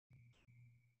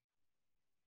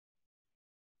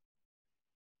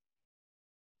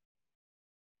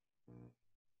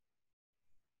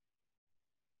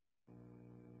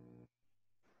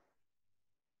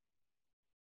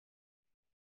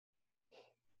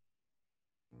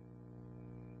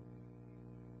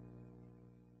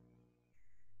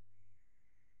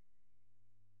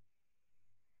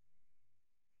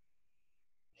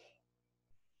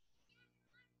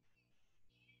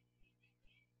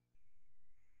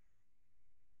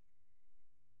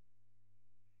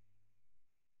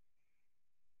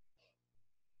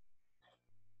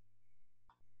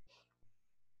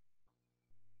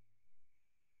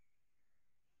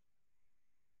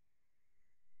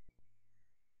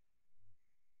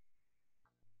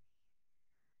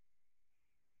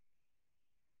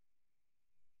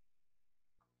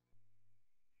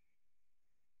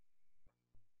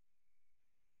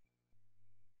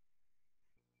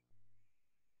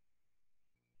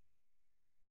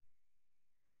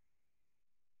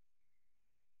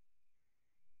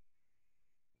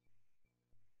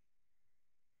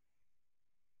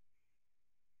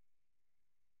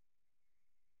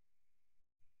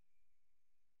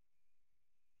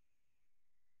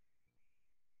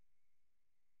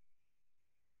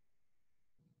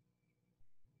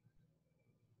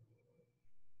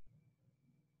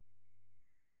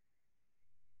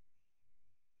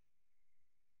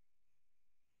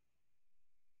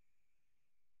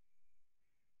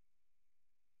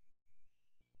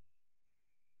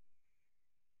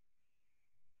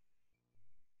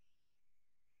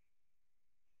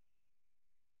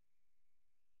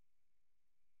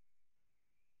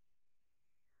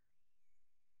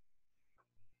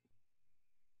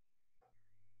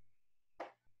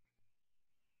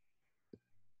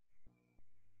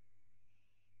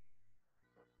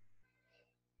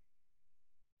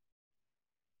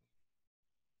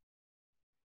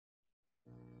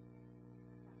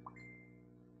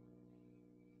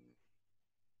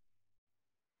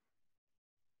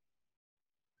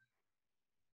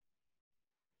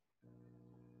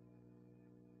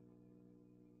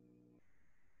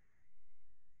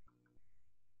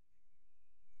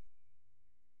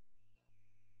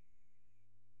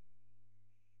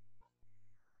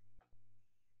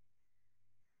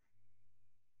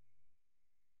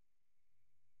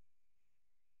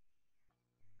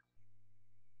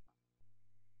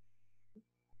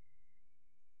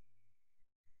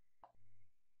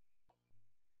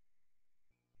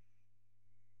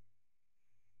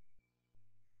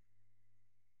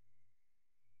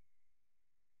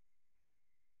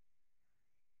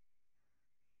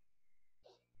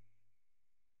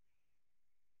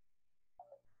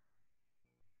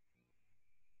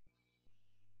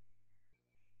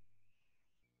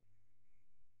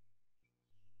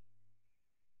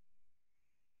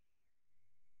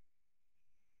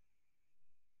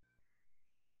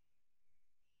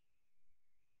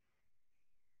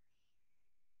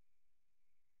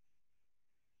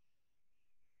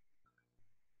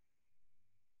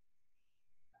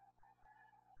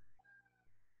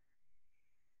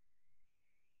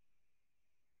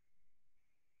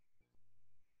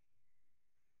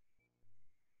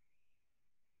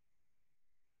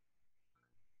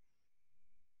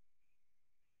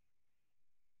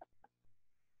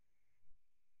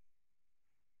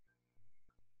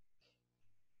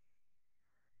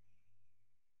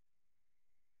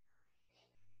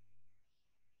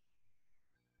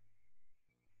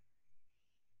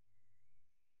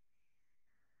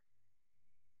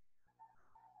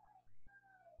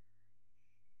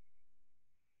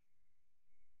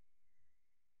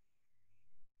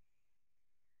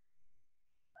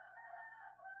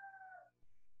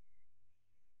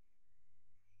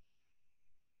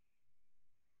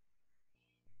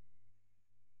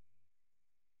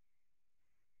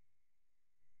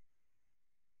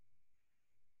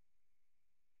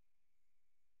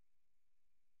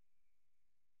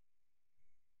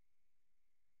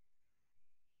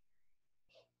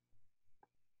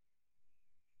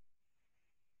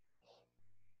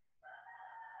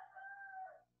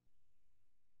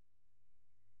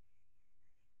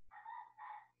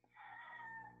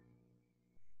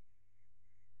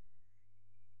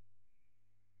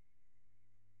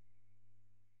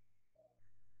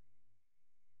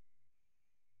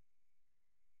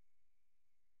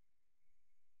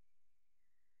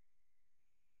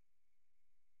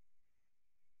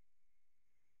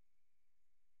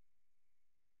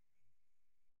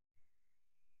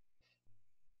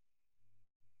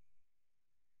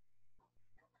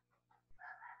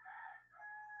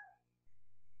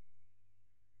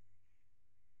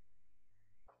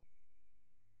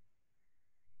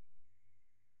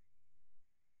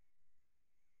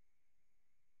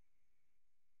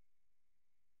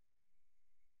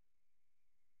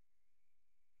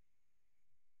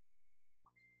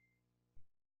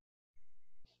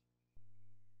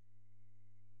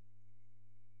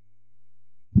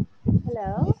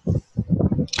Hello.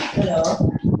 Hello.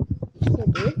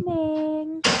 Good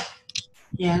evening.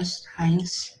 Yes,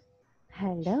 thanks.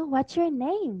 Hello. What's your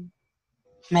name?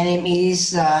 My name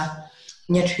is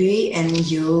Nhật Huy, and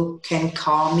you can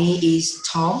call me is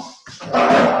Tom.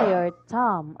 Oh, you're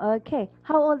Tom. Okay.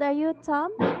 How old are you, Tom?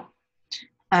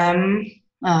 I'm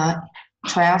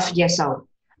 12 years old.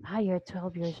 Ah, you're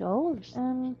 12 years old.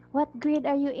 What grade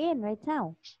are you in right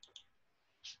now?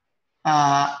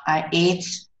 I eat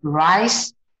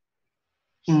rice,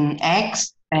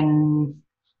 eggs and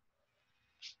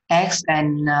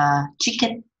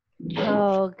chicken.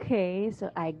 Okay,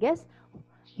 so I guess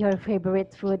your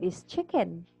favorite food is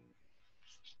chicken.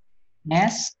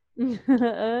 Yes,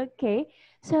 Okay.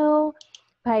 So,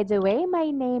 by the way,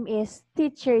 my name is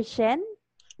Teacher Shen.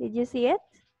 Did you see it?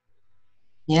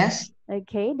 yes,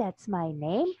 Okay, that's my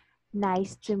name.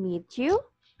 Nice to meet you.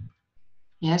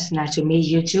 yes. Nice to meet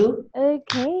you too.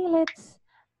 Okay, let's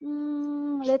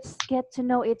get to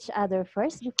know each other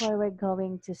first before we're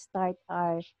going to start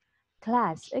our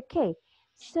class. Okay,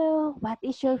 so what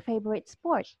is your favorite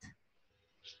sport?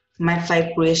 My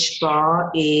favorite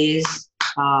sport is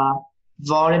uh,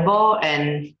 volleyball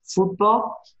and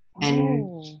football and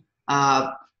Oh,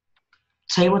 uh,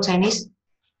 table tennis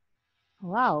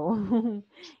wow.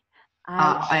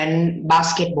 I and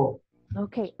basketball.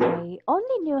 okay, I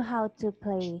only knew how to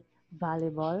play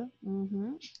volleyball.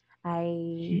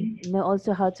 I know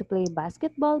also how to play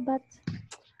basketball, but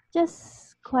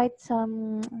just quite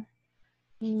some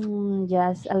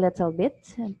just a little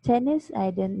bit. Tennis,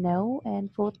 I didn't know,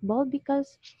 and football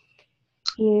because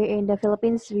here in the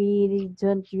Philippines we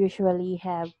don't usually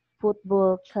have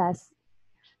football class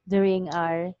during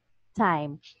our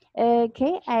time.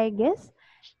 Okay, I guess.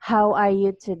 How are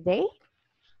you today?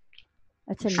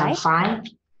 I'm Tonight? fine.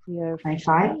 You're I'm fine.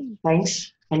 fine.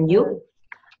 Thanks. And Uh, you?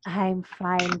 I'm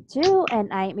fine too,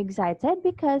 and I'm excited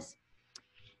because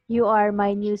you are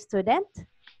my new student.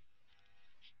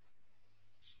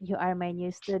 You are my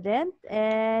new student,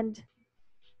 and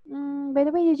by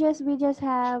the way, we just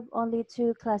have only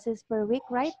two classes per week,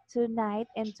 right? Tonight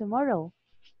and tomorrow.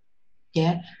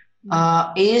 Yeah.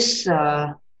 Mm. Is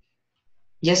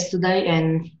yesterday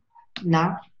and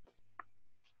now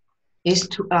is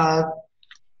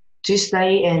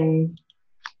Tuesday and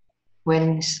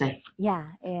Wednesday. Yeah,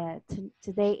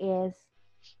 today is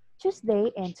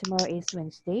Tuesday and tomorrow is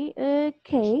Wednesday.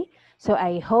 Okay, so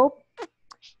I hope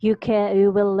you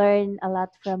will learn a lot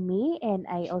from me, and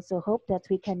I also hope that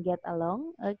we can get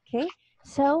along. Okay,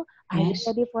 so are you Yes.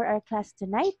 ready for our class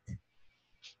tonight?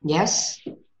 Yes.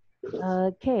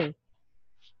 Okay.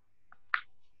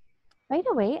 By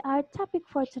the way, our topic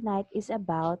for tonight is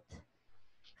about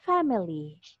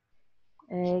family.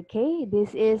 Okay,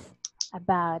 this is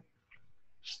about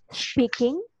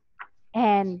speaking,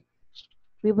 and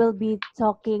we will be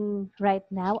talking right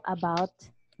now about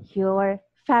your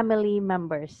family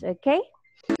members. Okay?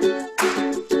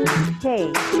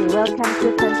 Okay, so welcome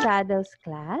to Cantado's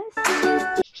class.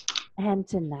 And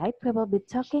tonight we will be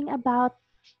talking about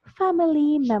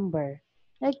family member.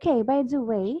 Okay, by the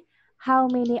way, how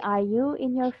many are you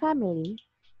in your family?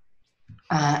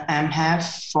 I have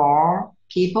four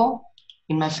people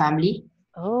in my family.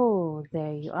 Oh,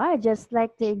 there you are, just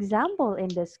like the example in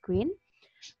the screen.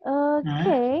 Uh,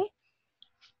 Okay,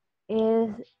 is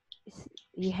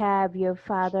you have your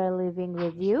father living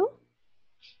with you,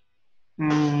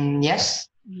 yes.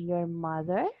 your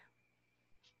mother.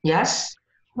 Yes.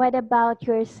 What about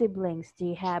your siblings? Do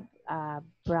you have a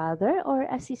brother or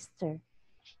a sister?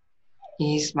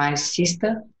 Is my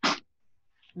sister.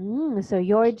 So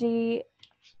you're the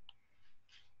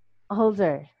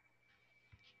older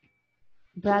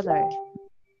brother.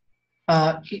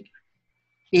 Uh,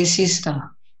 is sister.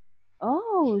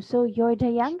 Oh, so you're the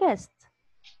youngest.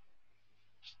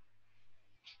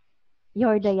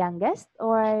 You're the youngest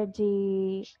or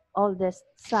the oldest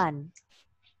son?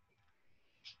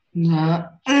 Uh,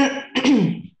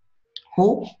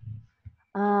 who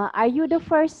Are you the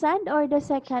first son or the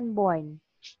second born?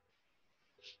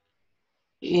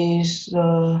 is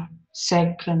the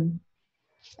second?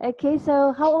 Okay,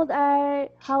 so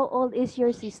how old is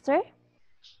your sister?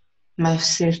 My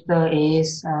sister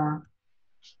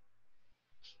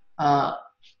uh,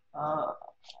 uh,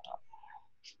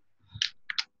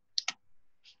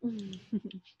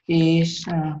 is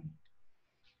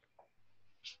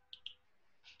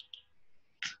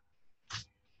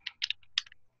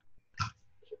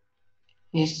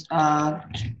is I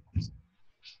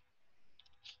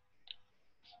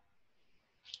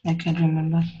can't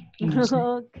remember. Can you say?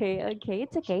 Okay, okay,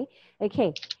 it's okay.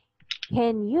 Okay,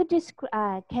 can you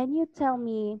tell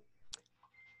me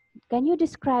Can you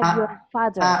describe your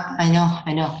father? I know.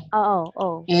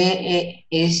 Oh. It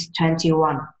is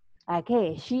 21.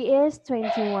 Okay, she is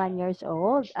 21 years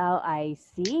old. Oh, I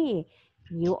see.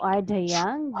 You are the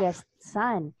youngest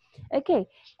son. Okay,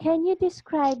 can you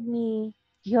describe me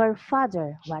your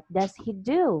father? What does he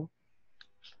do?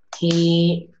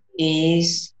 He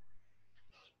is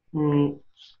mm,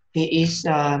 he is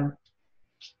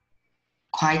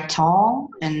quite tall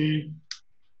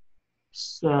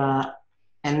uh,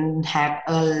 and have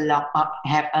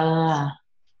a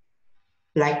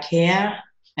black hair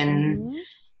and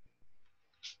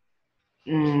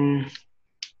Mm-hmm. um,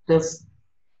 the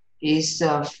is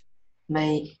a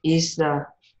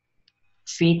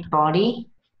fit body.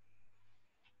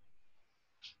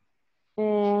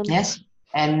 And Yes,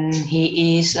 and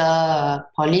he is a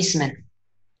policeman.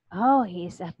 oh,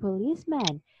 he's a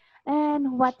policeman.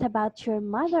 And what about your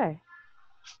mother?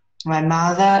 My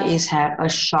mother is have a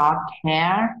Mm-hmm.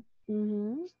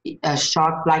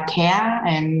 short black hair,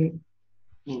 and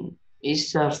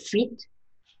is a fit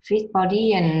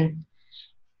body, and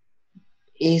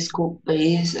is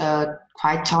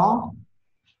quite tall,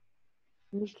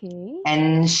 Okay.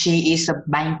 and she is a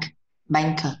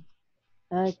banker.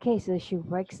 Okay, so she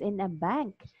works in a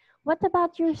bank. What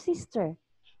about your sister?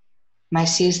 My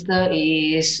sister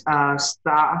is a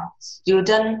star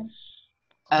student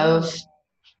Oh. of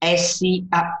SP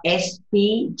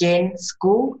Jain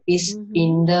School. Is Mm-hmm.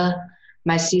 in the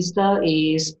My sister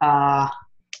is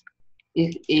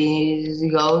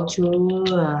go to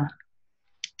uh,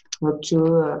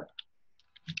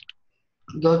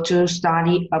 go to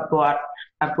study abroad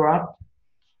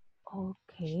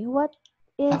Okay, what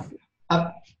ab- is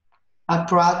ab-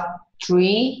 abroad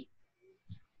three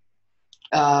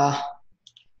uh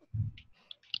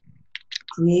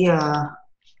three uh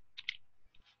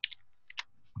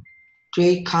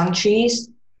three countries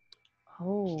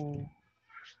oh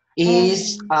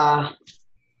is and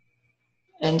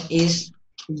and is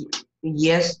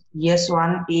yes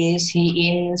one is he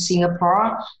in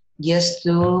Singapore, yes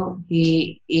two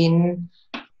he in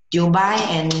Dubai,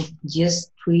 and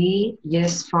yes three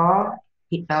yes four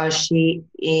she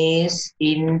is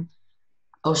in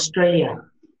Australia.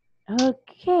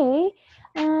 okay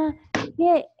uh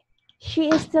yeah, she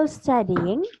is still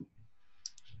studying.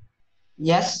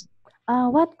 Yes,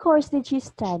 What course did she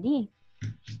study?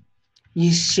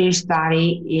 she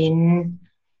study in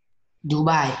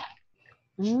Dubai.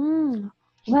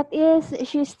 What is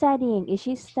she studying? Is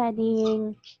she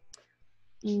studying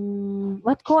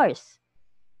what course?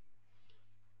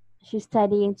 She's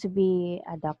studying to be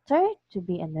a doctor, to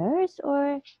be a nurse,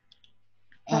 or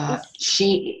what is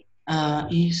She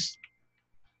is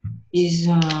she is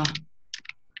a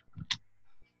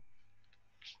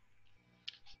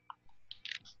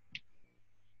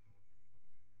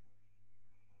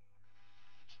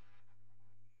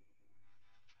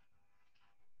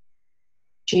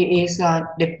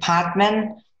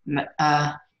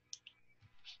uh,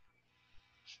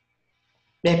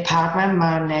 department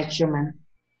management.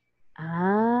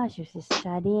 she's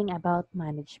studying about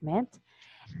management.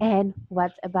 And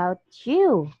what about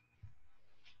you?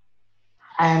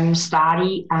 I'm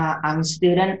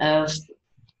student of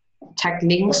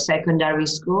Tackling Secondary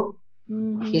School.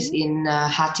 Is Mm-hmm. in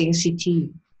Hating City.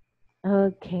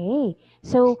 Okay.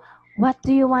 So, what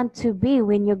do you want to be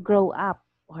when you grow up?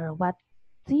 Or what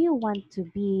do you want to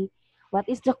be? What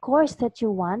is the course that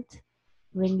you want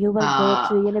when you will go Uh,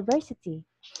 to university?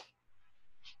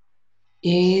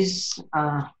 is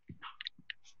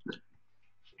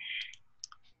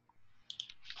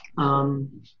um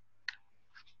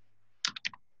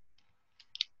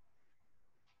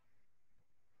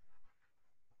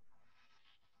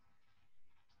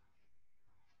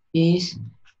is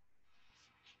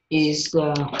is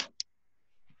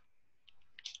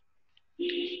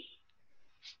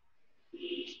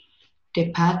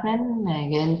department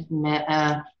again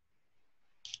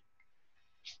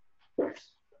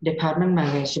department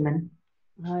management.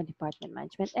 Oh, department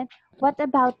management. And what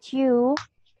about you?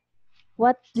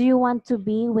 What do you want to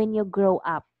be when you grow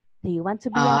up? Do you want to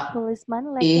be a Uh,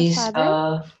 policeman like your is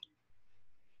father?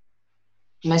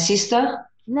 My sister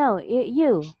No,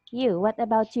 you. What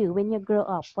about you when you grow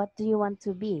up? What do you want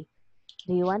to be?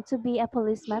 Do you want to be a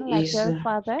policeman like is your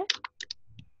father?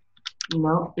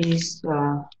 no is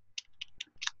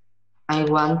I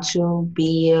want to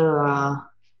be uh,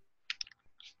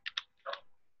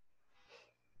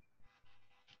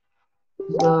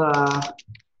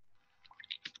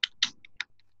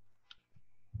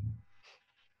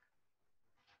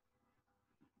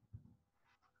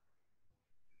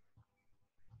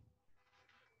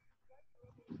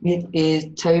 it is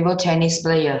table tennis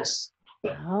players.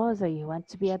 Oh, so you want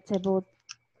to be a table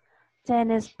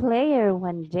tennis player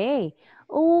one day.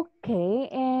 Okay,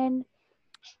 and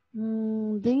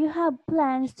do you have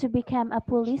plans to become a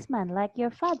policeman like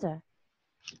your father?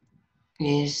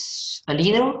 Is a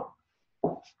little.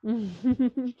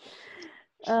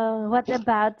 What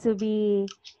about to be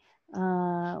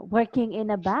working in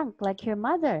a bank like your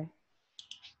mother?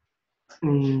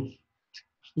 Mm,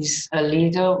 is a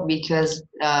little because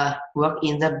work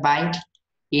in the bank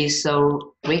is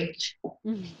so rich.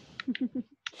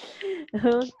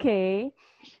 Okay,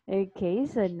 okay,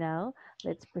 so now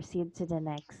let's proceed to the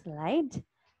next slide.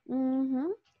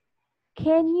 Mhm.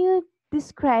 Can you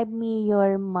describe me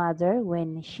your mother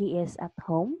when she is at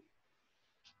home?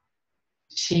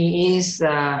 She is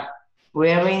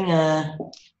wearing a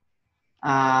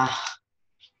uh,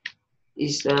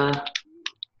 is a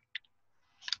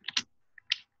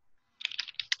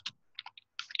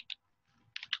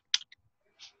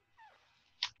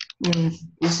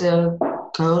is a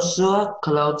casual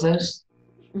clothes,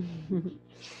 Okay.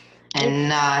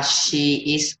 and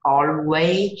she is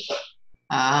always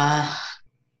uh,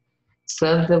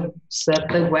 serve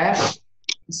the web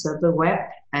serve the web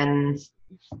and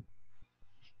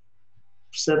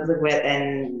serve the web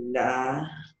and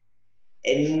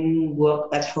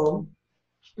work at home.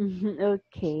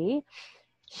 Okay.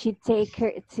 She takes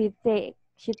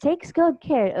good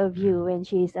care of you when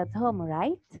she's at home,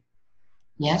 right?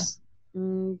 Yes.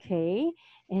 Okay.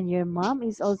 And your mom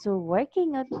is also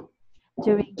working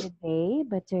during the day,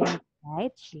 but during the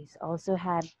night, she's also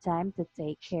had time to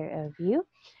take care of you.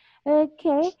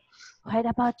 Okay. What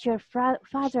about your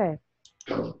father?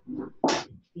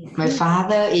 Is My he?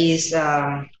 father is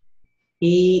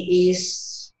he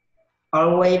is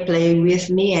always play with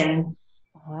me and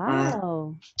uh,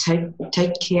 Wow.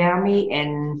 take care of me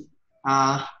and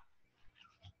uh,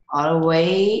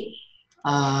 always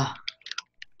uh,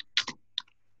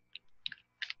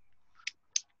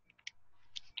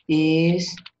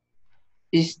 is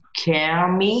is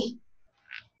care me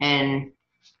and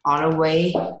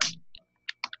always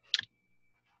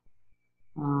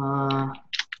uh,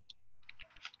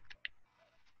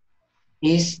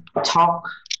 is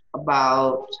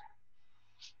about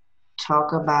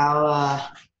talk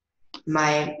about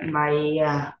my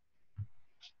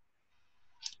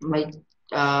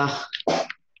uh,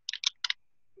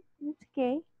 It's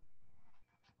okay.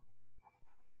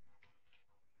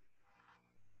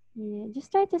 Yeah,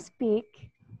 just try to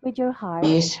speak with your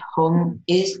heart.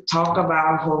 is talk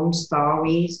about home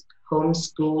stories,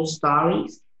 homeschool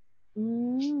stories.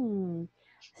 Mm.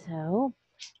 So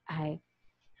I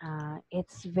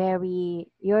it's very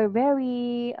you're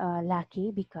very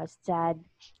lucky because dad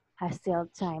has still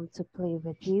time to play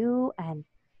with you and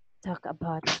talk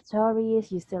about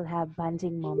stories. You still have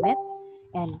bonding moment,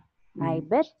 and I Mm,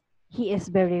 bet he is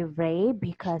very brave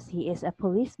because he is a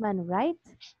policeman, right?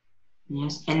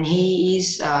 yes, and he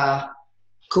is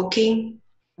cooking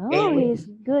Oh, every he's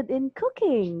good in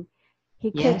cooking.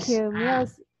 He cook yes your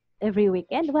meals every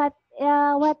weekend. What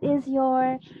is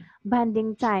your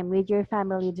bonding time with your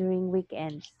family during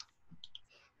weekends?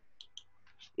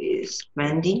 is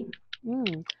Randy.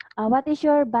 Mm. What is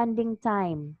your bonding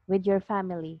time with your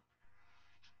family?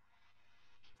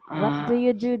 What do Uh,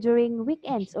 you do during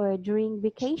weekends or during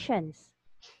vacations?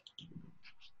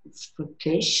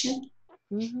 vacation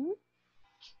Mm-hmm.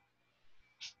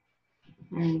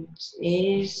 and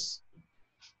is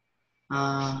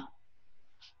uh,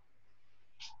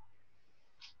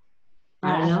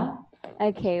 I don't Uh, know.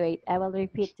 okay, wait. I will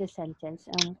repeat the sentence.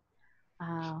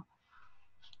 Uh,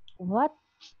 what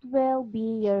will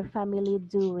be your family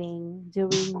doing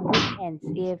during weekends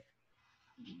if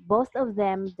both of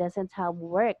them doesn't have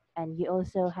work and you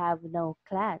also have no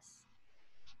class?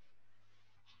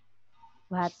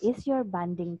 What is your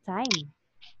bonding time?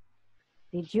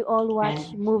 Did you all watch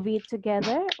And movie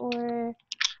together or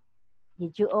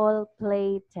did you all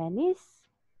play tennis?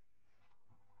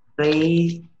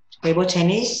 play table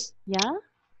tennis. Yeah.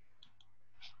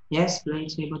 Yes, play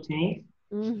table tennis.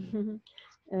 Mhm.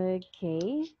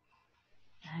 Okay.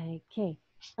 Okay.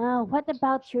 What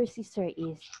about your sister?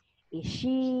 Is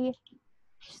she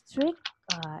strict?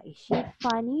 Is she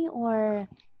funny or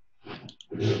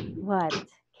what?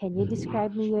 Can you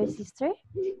describe me your sister?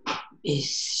 Is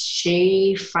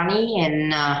she funny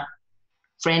and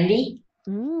friendly?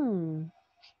 Mm,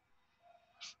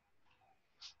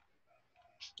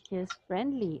 she's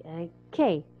friendly.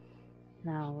 Okay.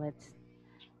 Now let's.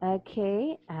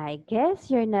 Okay. I guess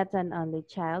you're not an only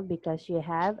child because you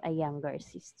have a younger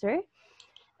sister.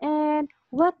 And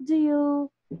what do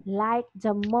you like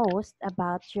the most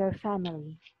about your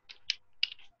family?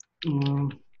 Mm,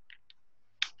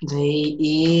 They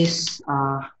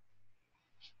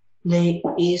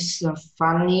is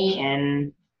funny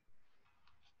and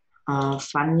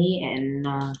funny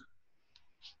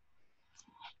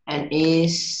and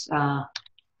is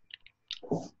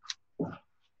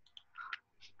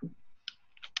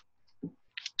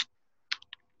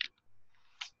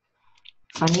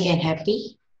funny and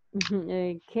happy.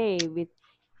 Okay, with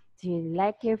do you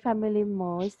like your family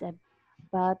most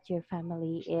about your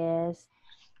family is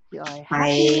you are I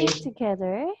happy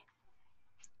together.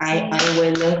 I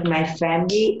will love my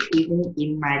family even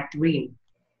in my dream.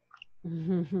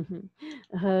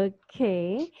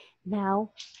 Okay,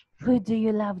 now who do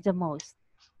you love the most?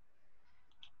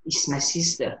 It's my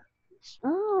sister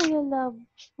Oh, you love.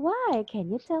 Why? Can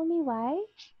you tell me why?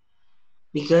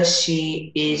 because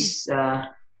she is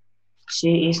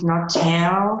not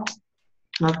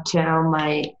tell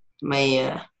my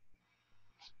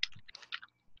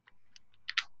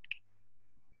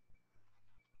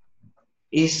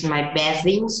is my bad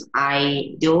things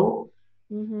I do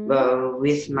Mm-hmm.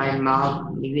 with my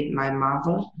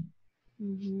mother,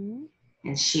 Mm-hmm.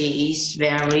 and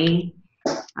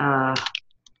uh,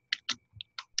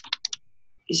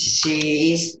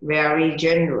 she is very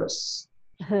generous.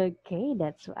 Okay,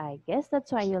 I guess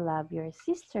that's why you love your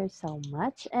sister so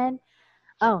much. And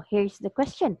oh, here's the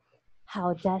question.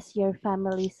 How does your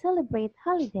family celebrate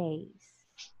holidays?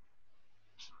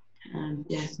 And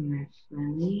that's my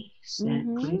family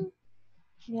Mm-hmm.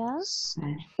 Yeah. ce-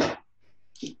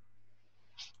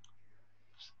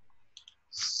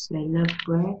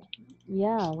 celebrate.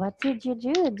 Yeah. What did you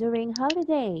do during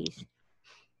holidays?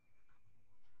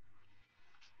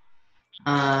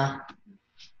 Uh,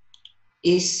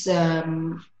 is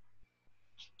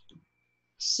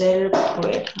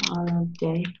celebrate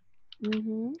holiday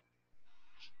Mm-hmm.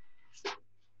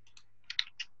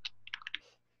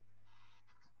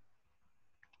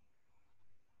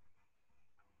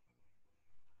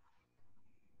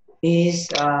 is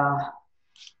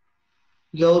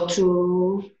go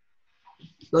to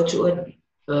go to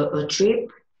a trip.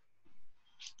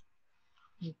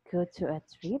 You go to a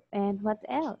trip, and what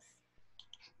else?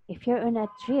 If you're on a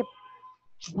trip,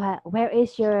 where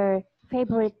is your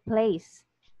favorite place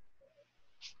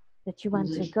that you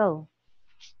want to go?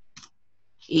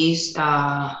 Is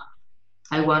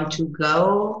I want to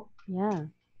go. Yeah.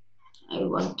 I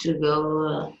want to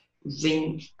go.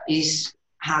 Vinh is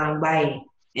Halong Bay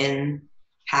and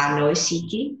Hanoi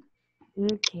City.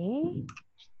 Okay.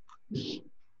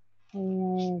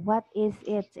 What is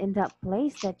it in that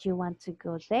place that you want to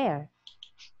go there?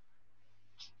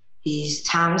 Is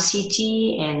Time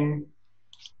City and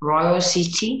Royal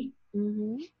City.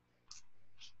 Mm-hmm.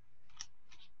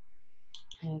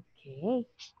 Okay.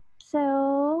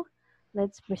 So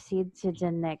let's proceed to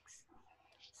the next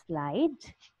slide.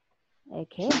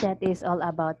 Okay, that is all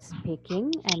about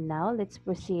speaking. And now let's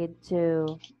proceed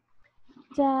to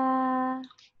the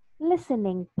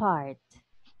listening part.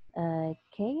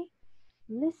 Okay,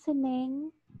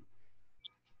 listening.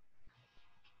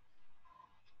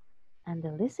 And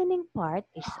the listening part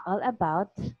is all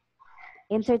about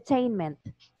entertainment.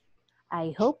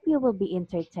 I hope you will be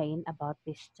entertained about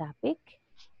this topic.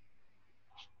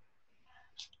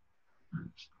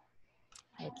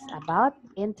 It's about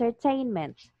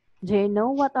entertainment. Do you know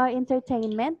what are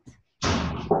entertainment?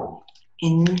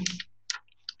 Entertainment.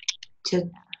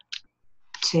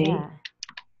 Yeah,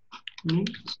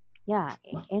 yeah,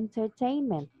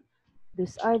 entertainment.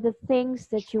 Those are the things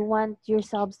that you want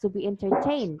yourselves to be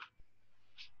entertained,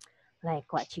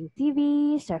 like watching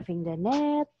TV, surfing the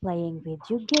net, playing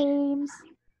video games.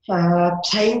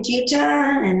 Playing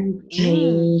guitar and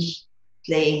Mm,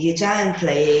 playing guitar and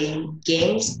playing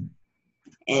games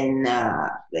and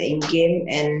playing game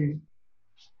and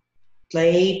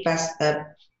play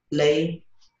play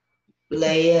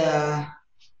play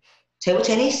table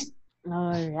tennis.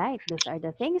 all right, those are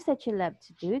the things that you love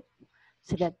to do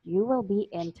so that you will be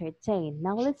entertained.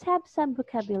 Now let's have some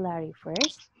vocabulary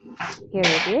first. Here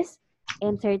it is.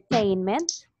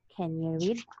 Entertainment. Can you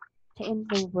read in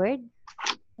the word,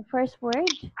 the first word?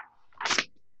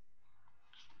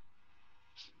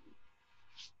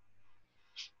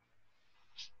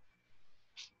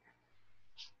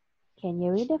 Can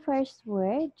you read the first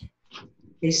word?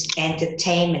 Is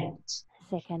entertainment.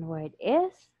 Second word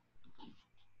is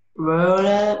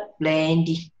Roller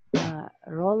blading.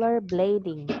 roller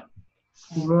blading.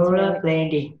 And Roller third,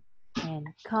 blading. and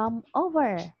come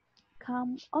over.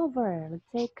 Come over.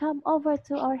 Let's say come over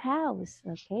to our house.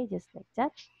 Okay, just like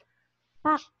that.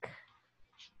 Pack.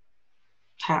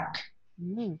 Pack.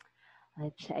 Mm.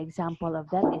 Let's example of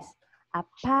that is a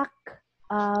pack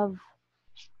of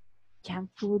junk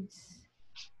foods.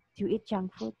 you eat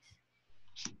junk food?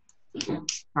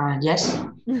 Yes.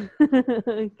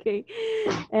 Okay.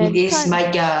 And It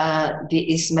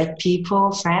is my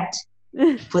people fat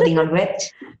putting on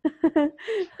weight.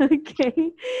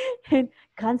 okay. And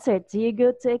concert. Do you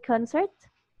go to a concert?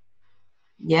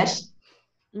 Yes.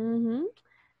 Mm-hmm.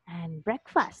 And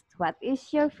breakfast. What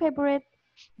is your favorite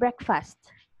breakfast?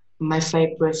 My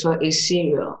favorite food is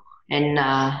cereal. And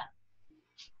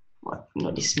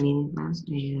what this means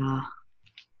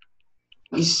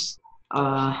is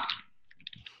uh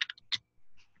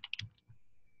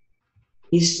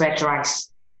is fried rice.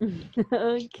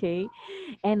 Okay.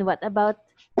 And what about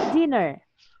dinner?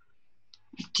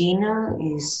 Dinner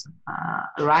is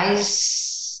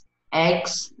rice,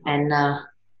 eggs, and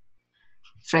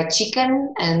fried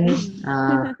chicken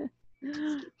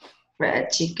fried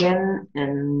chicken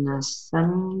and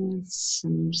some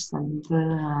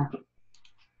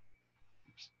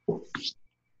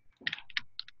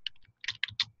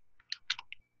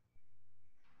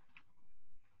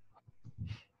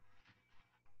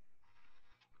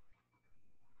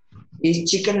is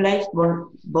chicken leg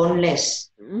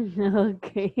boneless.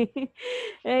 Okay.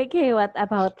 Okay, what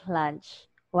about lunch?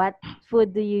 What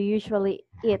food do you usually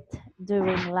eat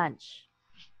during lunch?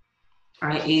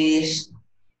 I eat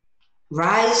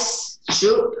rice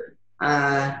soup,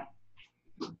 uh,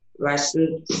 rice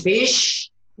soup,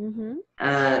 fish.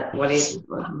 Mm-hmm. What is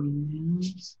uh,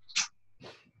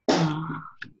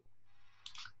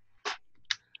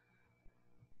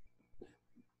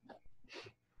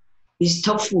 is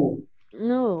tofu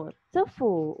No,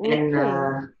 tofu. and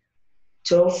Okay.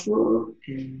 tofu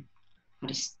and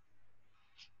what is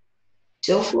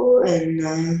tofu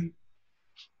and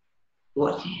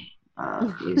what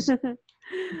is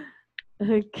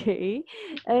Okay.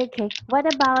 Okay.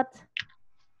 What about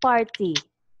party?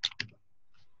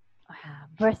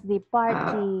 Birthday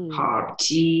party.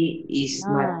 party is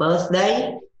my Ah.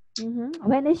 birthday Mm-hmm.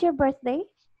 When is your birthday?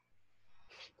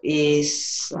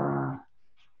 is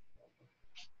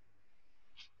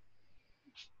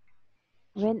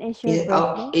When is your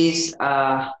birthday? is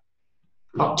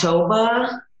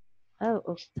October Oh,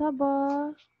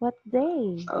 October. What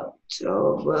day?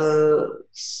 October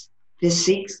the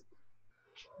 6th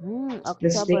the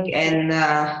 6th October 6th. and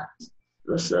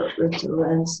October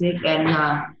and 6th and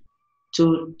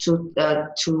to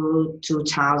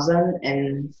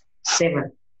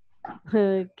 2007.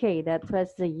 Okay, that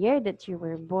was the year that you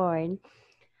were born.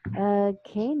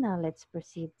 Okay, now let's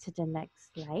proceed to the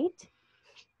next slide.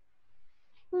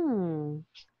 Hmm.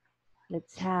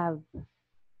 Let's have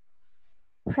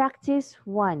practice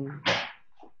one.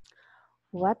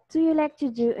 What do you like to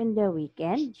do in the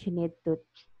weekend? You need to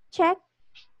check.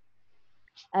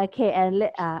 Okay, and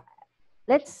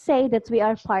let's say that we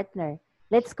are partner.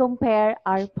 Let's compare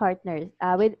our partners.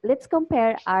 Let's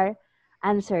compare our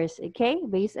answers. Okay,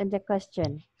 based on the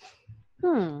question.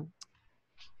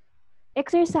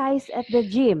 Exercise at the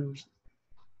gym.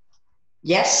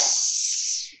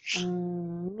 Yes.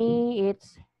 Me,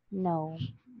 it's no,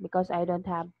 because I don't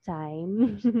have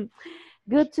time.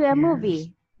 Go to a Yeah.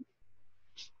 movie.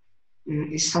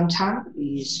 Sometimes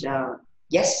is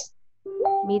yes.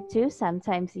 Me too.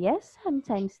 Sometimes yes,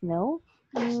 sometimes no.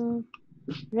 Mm,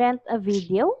 rent a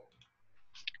video.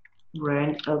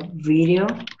 Rent a video.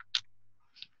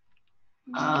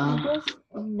 I guess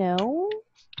no.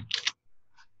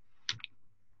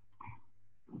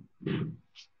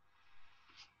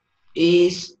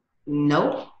 Is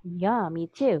no. Yeah, me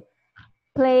too.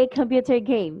 Play computer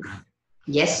games.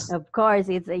 Yes. Of course,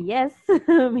 it's a yes.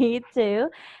 Me too.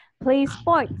 Play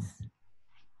sports.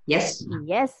 Yes.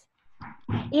 Yes.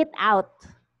 Eat out.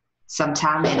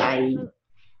 Sometimes and I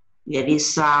that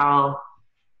is how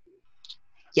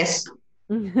yes.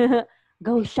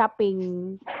 Go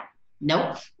shopping.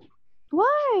 No.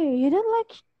 Why? You don't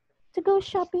like to go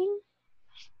shopping?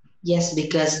 Yes,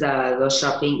 because the go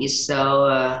shopping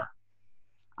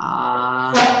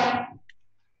uh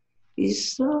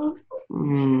is so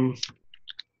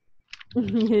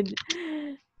you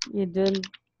you don't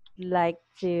like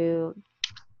to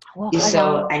walk is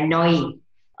so around. annoying.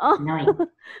 Oh, Annoying.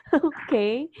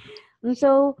 okay. And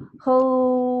so,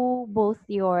 how both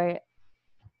your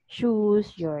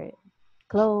shoes, your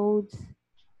clothes,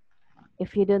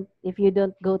 if you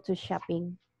don't go to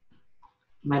shopping,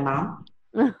 My mom.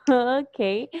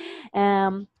 okay.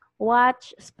 Um,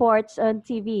 watch sports on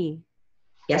TV.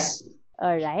 Yes.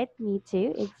 All right, me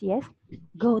too. It's yes.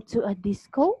 Go to a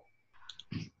disco.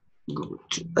 Go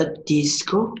to a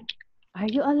disco. Are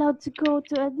you allowed to go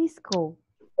to a disco?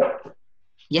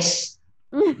 Yes.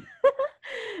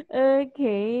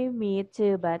 Okay, me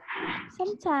too, but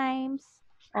sometimes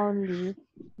only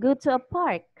go to a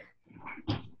park.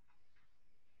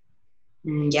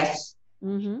 Yes.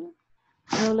 Mm-hmm.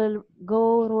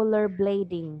 Go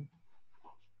rollerblading.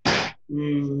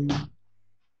 Mm,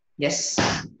 yes.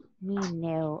 Me,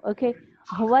 no. Okay.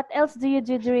 What else do you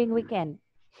do during weekend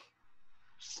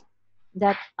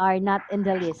that are not in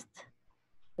the list?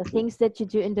 The things that you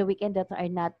do in the weekend that are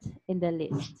not in the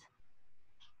list.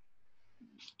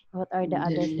 What are the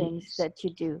other things This that you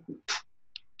do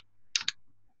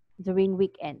during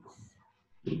weekends?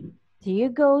 Do you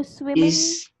go swimming?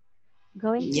 is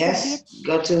Going to the yes. beach?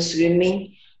 Go to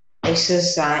swimming,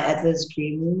 exercise at the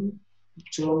swimming,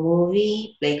 to a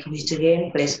movie, play computer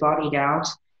game, play sport, eat out,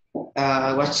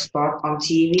 watch sport on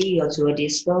TV, go to a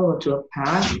disco, go to a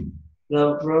park,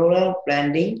 go roller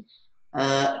blending,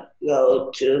 go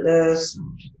to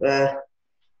the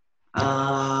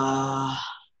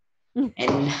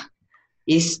and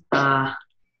is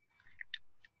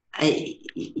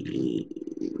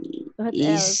What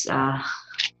else? is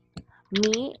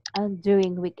Me,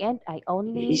 during weekend, I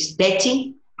only is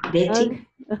dating.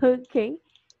 okay.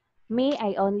 Me,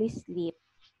 I only sleep.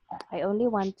 I only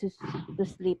want to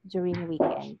sleep during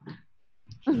weekend.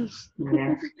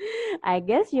 Yeah. I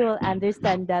guess you will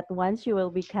understand that once you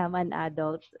will become an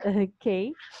adult.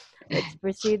 Okay, let's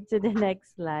proceed to the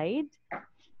next slide.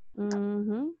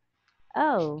 Mm-hmm.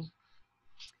 Oh,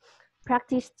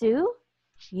 practice two.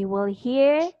 You will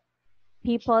hear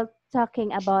people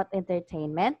talking about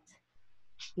entertainment.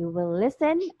 You will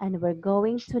listen, and we're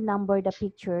going to number the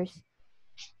pictures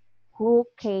who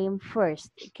came first.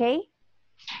 Okay?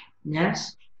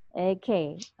 Yes.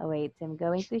 Okay. Oh, wait, I'm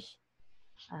going to.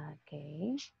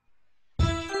 Okay.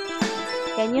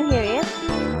 Can you hear it?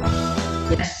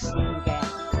 Yes. Okay.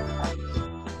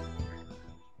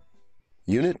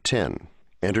 Unit 10,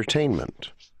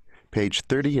 Entertainment, page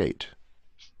 38.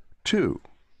 2.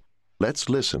 Let's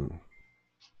listen.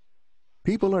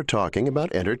 People are talking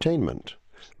about entertainment.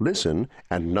 Listen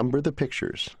and number the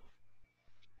pictures.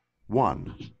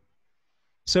 1,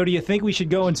 So do you think we should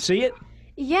go and see it?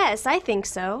 Yes, I think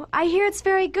so. I hear it's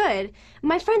very good.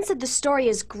 My friend said the story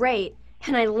is great,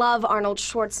 and I love Arnold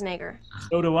Schwarzenegger.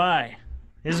 So do I.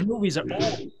 His movies are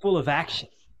all full of action.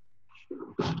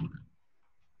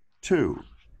 2,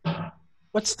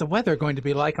 What's the weather going to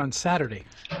be like on Saturday?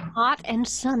 Hot and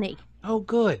sunny. Oh,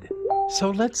 good. So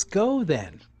let's go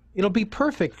then. It'll be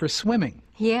perfect for swimming.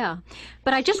 Yeah,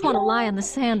 but I just want to lie on the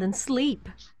sand and sleep.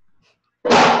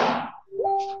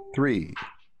 3,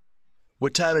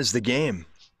 What time is the game?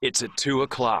 It's at 2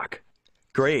 o'clock.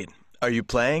 Great. Are you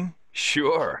playing?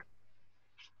 Sure.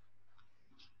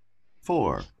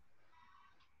 4,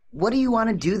 What do you want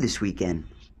to do this weekend?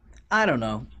 I don't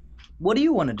know. What do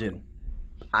you want to do?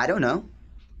 I don't know.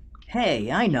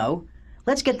 Hey, I know.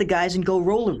 Let's get the guys and go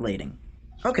rollerblading.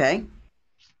 Okay.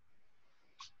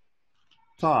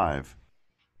 5,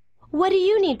 What do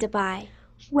you need to buy?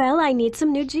 Well, I need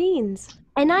some new jeans.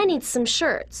 And I need some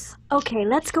shirts. Okay,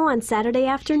 let's go on Saturday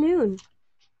afternoon.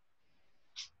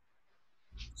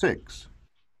 6,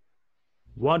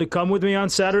 Want to come with me on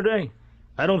Saturday?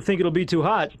 I don't think it'll be too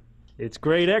hot. It's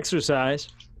great exercise.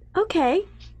 Okay,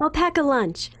 I'll pack a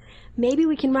lunch. Maybe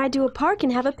we can ride to a park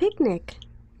and have a picnic.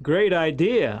 Great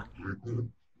idea.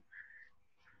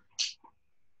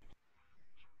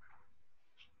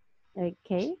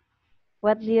 Okay.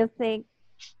 What do you think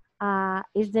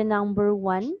is the number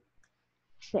one?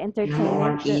 The Number entertainment.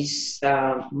 one is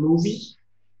movie.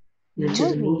 Go to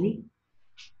the movie.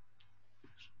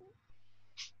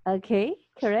 Okay,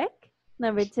 correct.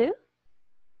 Number two,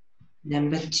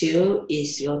 Number two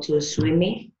is go to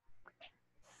swimming.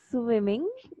 swimming.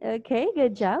 Okay,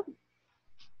 good job.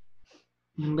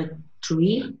 Number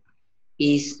three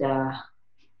is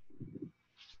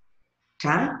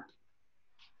camp.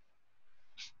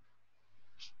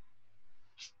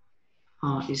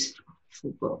 Oh, it's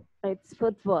football. It's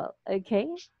football. Okay.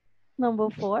 Number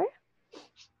four,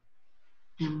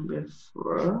 Number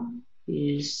four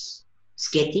is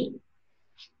skating.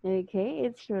 okay,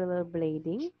 it's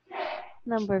rollerblading.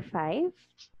 Number five,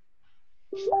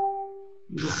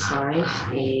 Number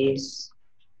five is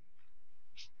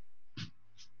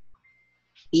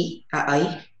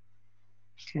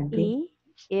camping. E,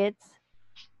 it's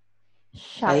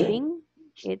shopping.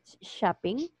 It's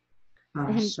shopping.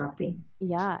 And- Shopping.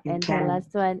 Yeah, And and the camp.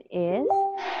 last one is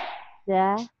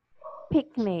the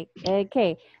picnic.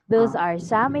 Okay, those are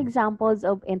some examples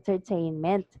of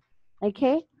entertainment.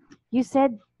 Okay, you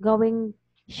said going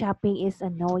shopping is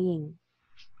annoying,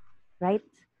 right?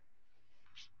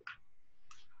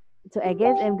 So I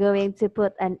guess I'm going to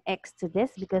put an X to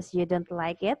this because you don't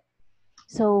like it.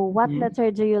 So what Mm.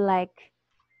 letter do you like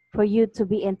for you to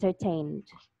be entertained?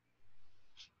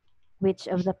 Which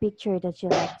of the picture that you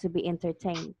like to be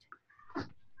entertained?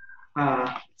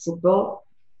 Football,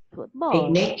 Football.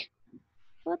 picnic,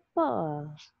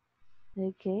 Football.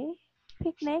 Okay.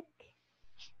 Picnic.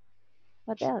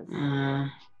 What else?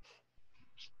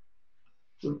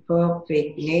 football,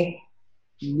 picnic,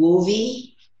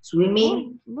 movie,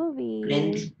 swimming, Movie.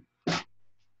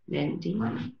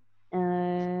 landing.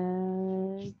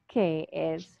 Okay,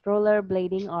 it's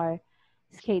rollerblading or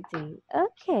skating.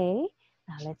 Okay,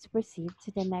 now let's proceed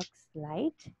to the next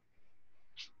slide.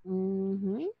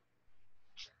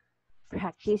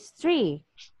 Practice 3.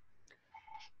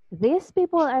 These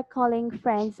people are calling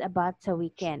friends about the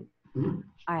weekend.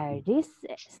 Are these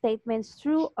statements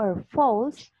true or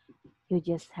false? You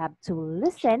just have to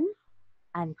listen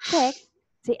and check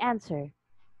the answer.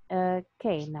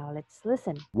 Okay, now let's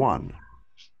listen. 1,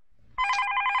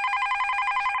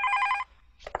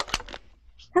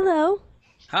 Hello.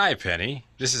 Hi, Penny.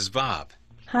 This is Bob.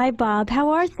 Hi, Bob. How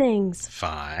are things?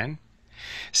 Fine.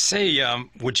 Say,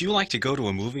 would you like to go to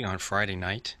a movie on Friday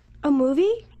night? A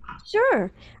movie?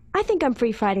 Sure. I think I'm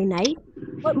free Friday night.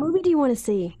 What movie do you want to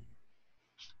see?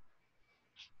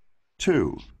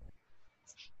 2,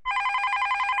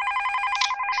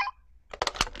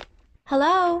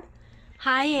 Hello.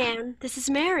 Hi, Anne. This is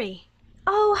Mary.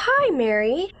 Oh, hi,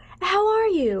 Mary. How are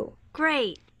you?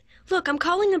 Great. Look, I'm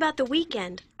calling about the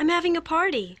weekend. I'm having a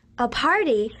party. A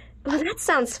party? Well, that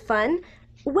sounds fun.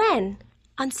 When?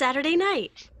 On Saturday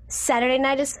night. Saturday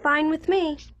night is fine with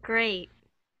me. Great.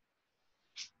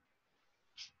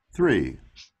 3,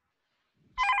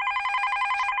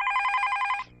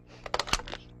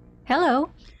 Hello.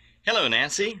 Hello,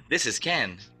 Nancy. This is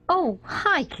Ken. Oh,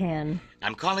 hi, Ken.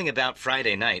 I'm calling about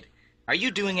Friday night. Are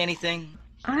you doing anything?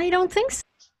 I don't think so.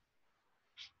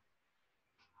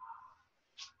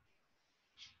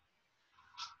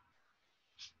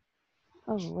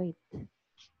 Oh, wait.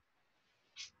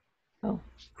 Oh.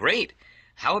 Great.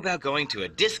 How about going to a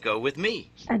disco with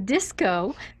me? A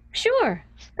disco? Sure.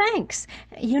 Thanks.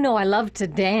 You know I love to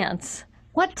dance.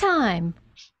 What time?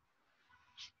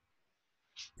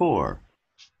 4,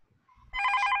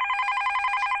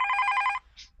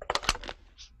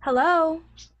 Hello.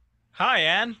 Hi,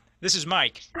 Anne. This is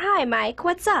Mike. Hi, Mike.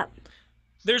 What's up?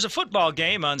 There's a football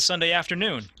game on Sunday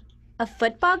afternoon. A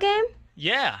football game?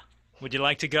 Yeah. Would you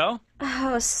like to go?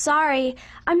 Oh, sorry.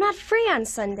 I'm not free on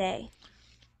Sunday.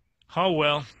 Oh,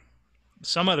 well.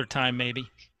 Some other time, maybe.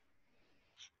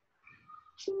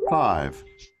 5,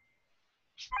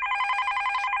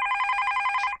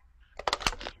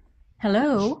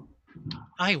 Hello.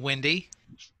 Hi, Wendy.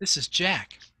 This is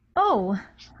Jack. Oh,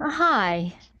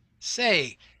 hi.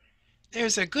 Say,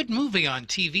 there's a good movie on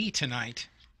TV tonight.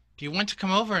 Do you want to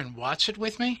come over and watch it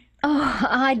with me? Oh,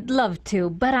 I'd love to,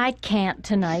 but I can't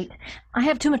tonight. I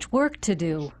have too much work to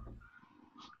do.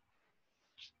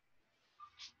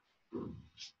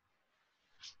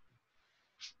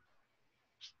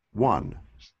 1,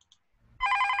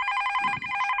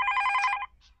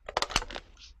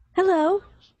 Hello.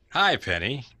 Hi,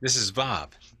 Penny. This is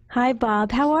Bob. Hi,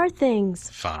 Bob. How are things?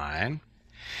 Fine.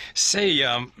 Say,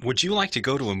 would you like to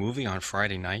go to a movie on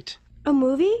Friday night? A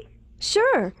movie?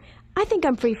 Sure. I think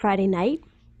I'm free Friday night.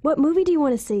 What movie do you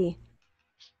want to see?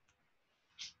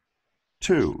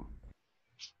 2,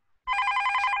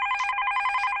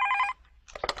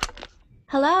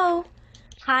 Hello.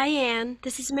 Hi, Anne.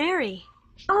 This is Mary.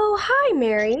 Oh, hi,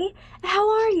 Mary. How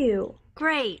are you?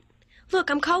 Great. Look,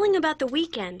 I'm calling about the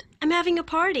weekend. I'm having a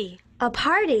party. A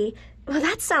party? Well,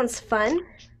 that sounds fun.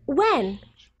 When?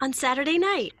 On Saturday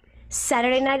night.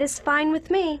 Saturday night is fine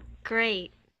with me.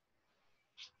 Great.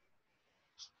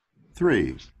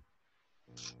 3,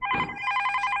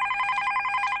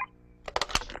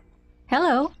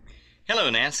 Hello. Hello,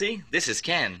 Nancy. This is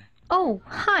Ken. Oh,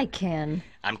 hi, Ken.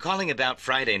 I'm calling about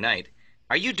Friday night.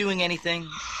 Are you doing anything?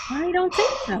 I don't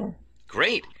think so.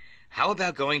 Great. How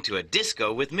about going to a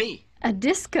disco with me? A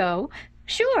disco?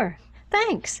 Sure.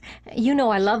 Thanks. You know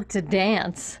I love to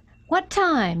dance. What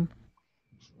time?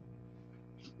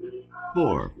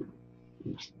 4,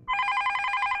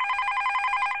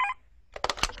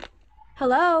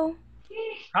 Hello.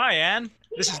 Hi, Anne.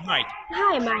 This is Mike.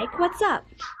 Hi, Mike. What's up?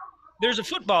 There's a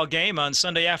football game on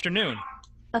Sunday afternoon.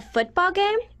 A football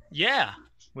game? Yeah.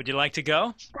 Would you like to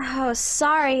go? Oh,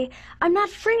 sorry. I'm not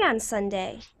free on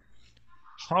Sunday.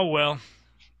 Oh, well.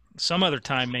 Some other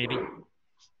time, maybe.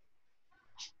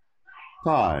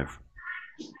 5,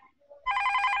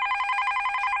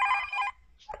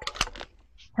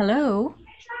 Hello.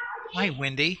 Hi,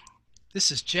 Wendy.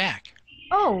 This is Jack.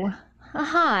 Oh,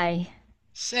 hi.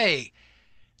 Say,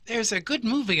 there's a good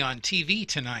movie on TV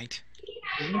tonight.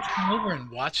 Do you want to come over and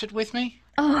watch it with me?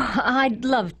 Oh, I'd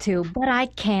love to, but I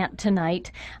can't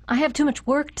tonight. I have too much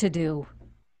work to do.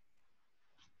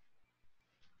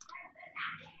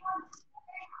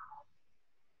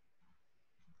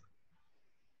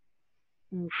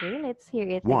 Okay, let's hear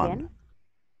it 1. again.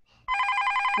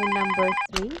 And number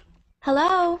 3.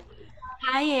 Hello.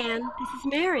 Hi, Anne. This is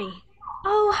Mary.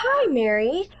 Oh, hi,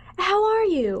 Mary. How are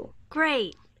you?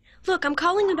 Great. Look, I'm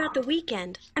calling about the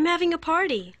weekend. I'm having a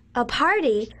party. A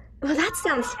party? Well, that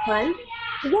sounds fun.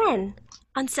 When?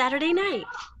 On Saturday night.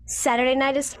 Saturday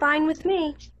night is fine with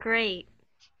me. Great.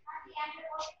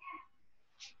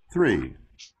 3.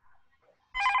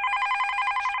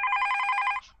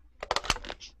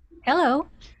 Hello.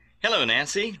 Hello,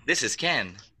 Nancy. This is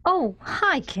Ken. Oh,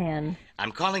 hi, Ken.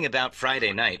 I'm calling about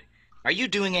Friday night. Are you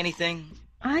doing anything?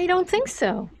 I don't think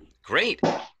so. Great.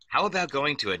 How about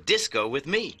going to a disco with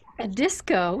me? A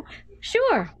disco?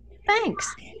 Sure.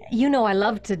 Thanks. You know I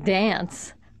love to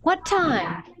dance. What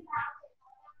time?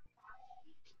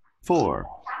 4.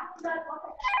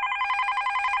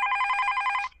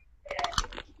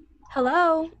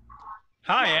 Hello.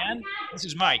 Hi, Ann. This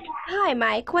is Mike. Hi,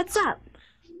 Mike. What's up?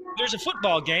 There's a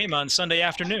football game on Sunday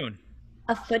afternoon.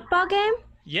 A football game?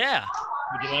 Yeah.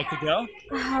 Would you like to go?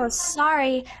 Oh,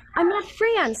 sorry. I'm not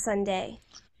free on Sunday.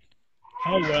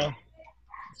 Oh, well.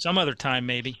 Some other time,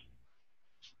 maybe.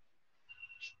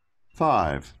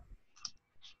 5.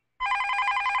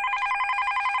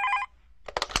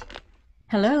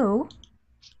 Hello.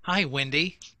 Hi,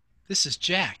 Wendy. This is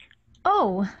Jack.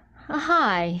 Oh,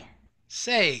 hi.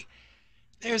 Say,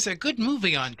 there's a good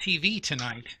movie on TV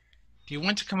tonight. Do you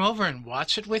want to come over and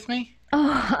watch it with me?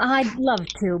 Oh, I'd love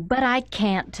to, but I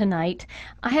can't tonight.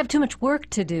 I have too much work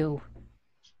to do.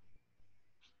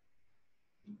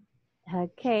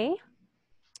 Okay.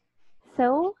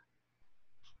 So,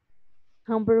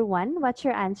 number 1, what's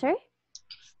your answer?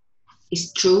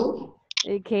 It's true.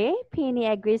 Okay, Penny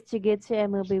agrees to go to a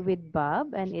movie with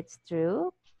Bob, and it's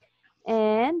true.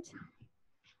 And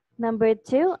number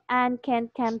 2, Anne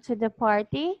can't come to the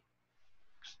party.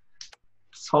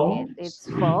 False. It's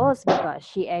false because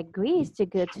she agrees to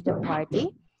go to the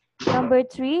party. Number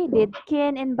 3, did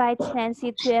Ken invite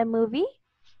Nancy to a movie?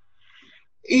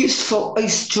 It's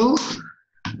true.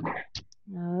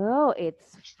 No,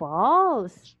 it's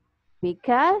false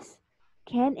because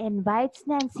Ken invites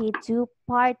Nancy to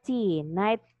party,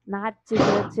 not to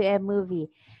go to a movie.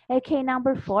 Okay,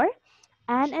 number 4,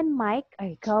 Anne and Mike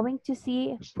are going to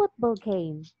see a football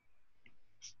game.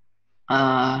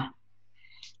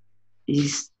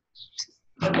 Is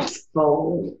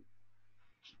false.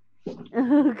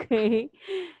 Okay.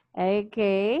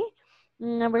 Okay.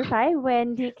 Number 5,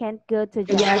 Wendy can't go to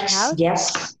Jack's house.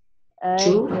 Yes.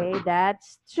 Okay,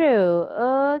 that's true.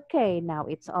 Okay, now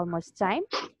it's almost time.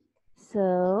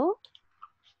 So,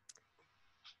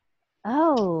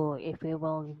 if we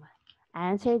will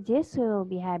answer this, we will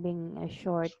be having a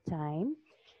short time.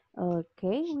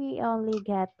 Okay, we only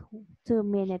got 2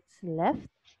 minutes left.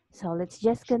 So let's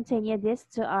just continue this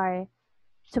to our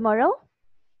tomorrow.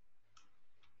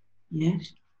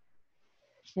 Yes.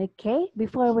 Okay,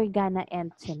 before we're gonna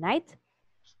end tonight,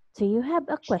 do you have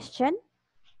a question?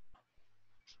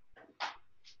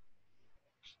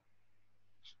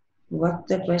 What's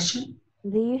the question?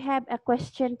 Do you have a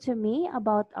question to me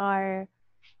about our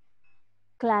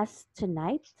class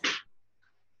tonight?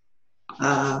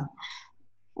 How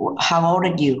old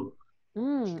are you?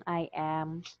 I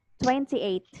am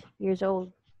 28 years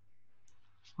old.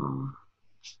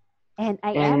 And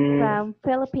I am from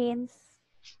Philippines.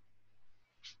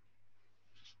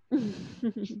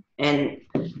 And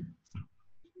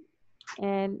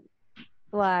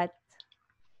what?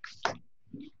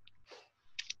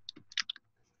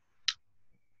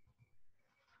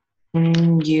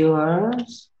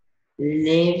 Yours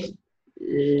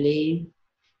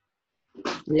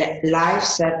life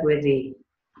separately.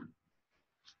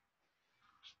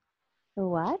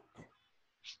 What?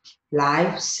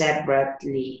 Life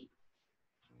separately.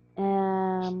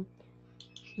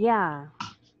 Yeah.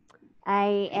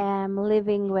 I am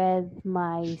living with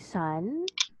my son.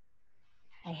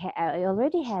 I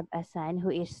already have a son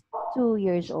who is 2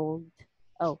 years old.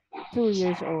 Oh, 2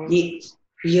 years old.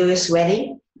 You is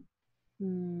wedding?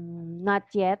 Not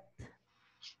yet.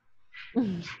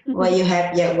 Why you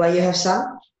have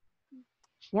son?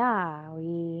 Yeah,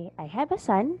 I have a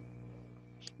son.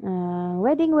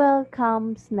 Wedding will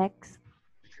comes next.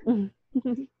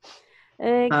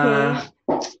 Okay.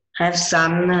 Have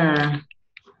son.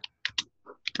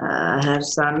 Have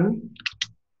son.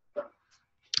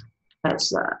 Has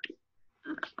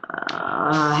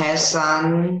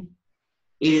son.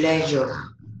 Elijah.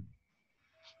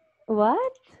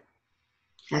 What?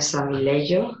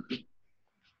 Lejo.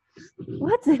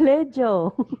 What's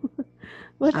lejo?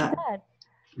 What's Uh, that?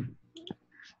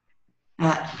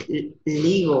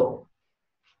 Lego.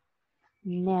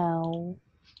 No.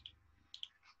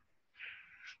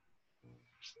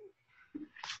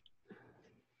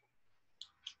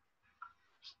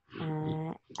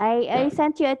 I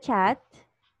sent you a chat.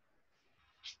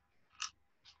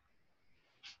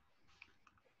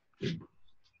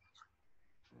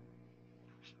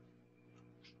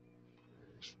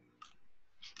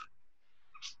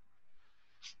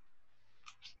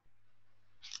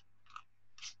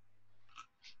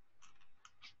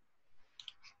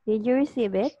 Did you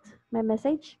receive it? My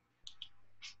message?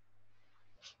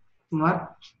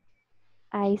 What?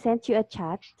 I sent you a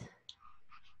chat.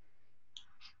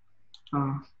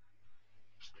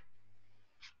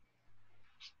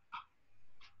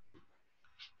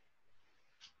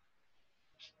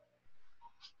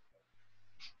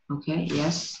 Okay,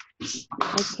 yes.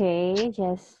 Okay,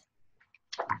 just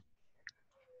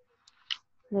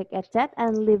look at that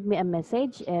and leave me a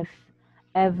message if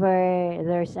ever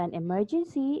there's an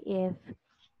emergency. If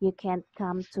you can't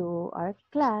come to our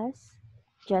class,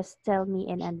 just tell me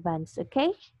in advance,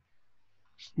 okay?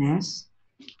 Yes.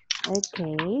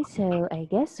 Okay, so I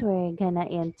guess we're gonna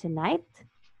end tonight.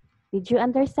 Did you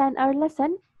understand our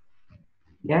lesson?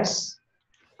 Yes.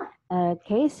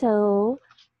 Okay, so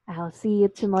I'll see you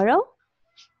tomorrow.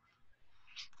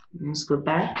 Yes,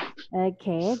 goodbye.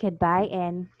 Okay, goodbye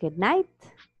and good night.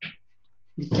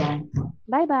 Okay.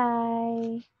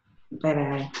 Bye-bye.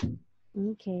 Bye-bye.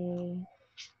 Okay.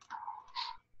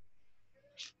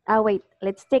 Oh, wait,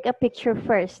 let's take a picture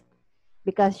first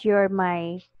because you're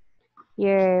my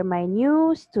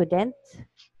new student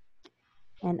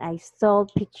and I store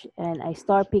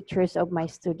pictures of my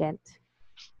student.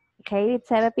 Okay, let's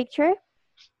have a picture.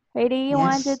 Ready?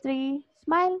 Yes. 1, 2, 3,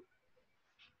 smile.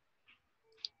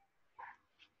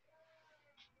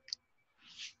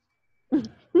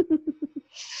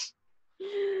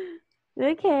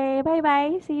 Okay,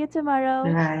 bye-bye. See you tomorrow.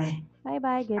 Bye.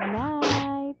 Bye-bye. Good night.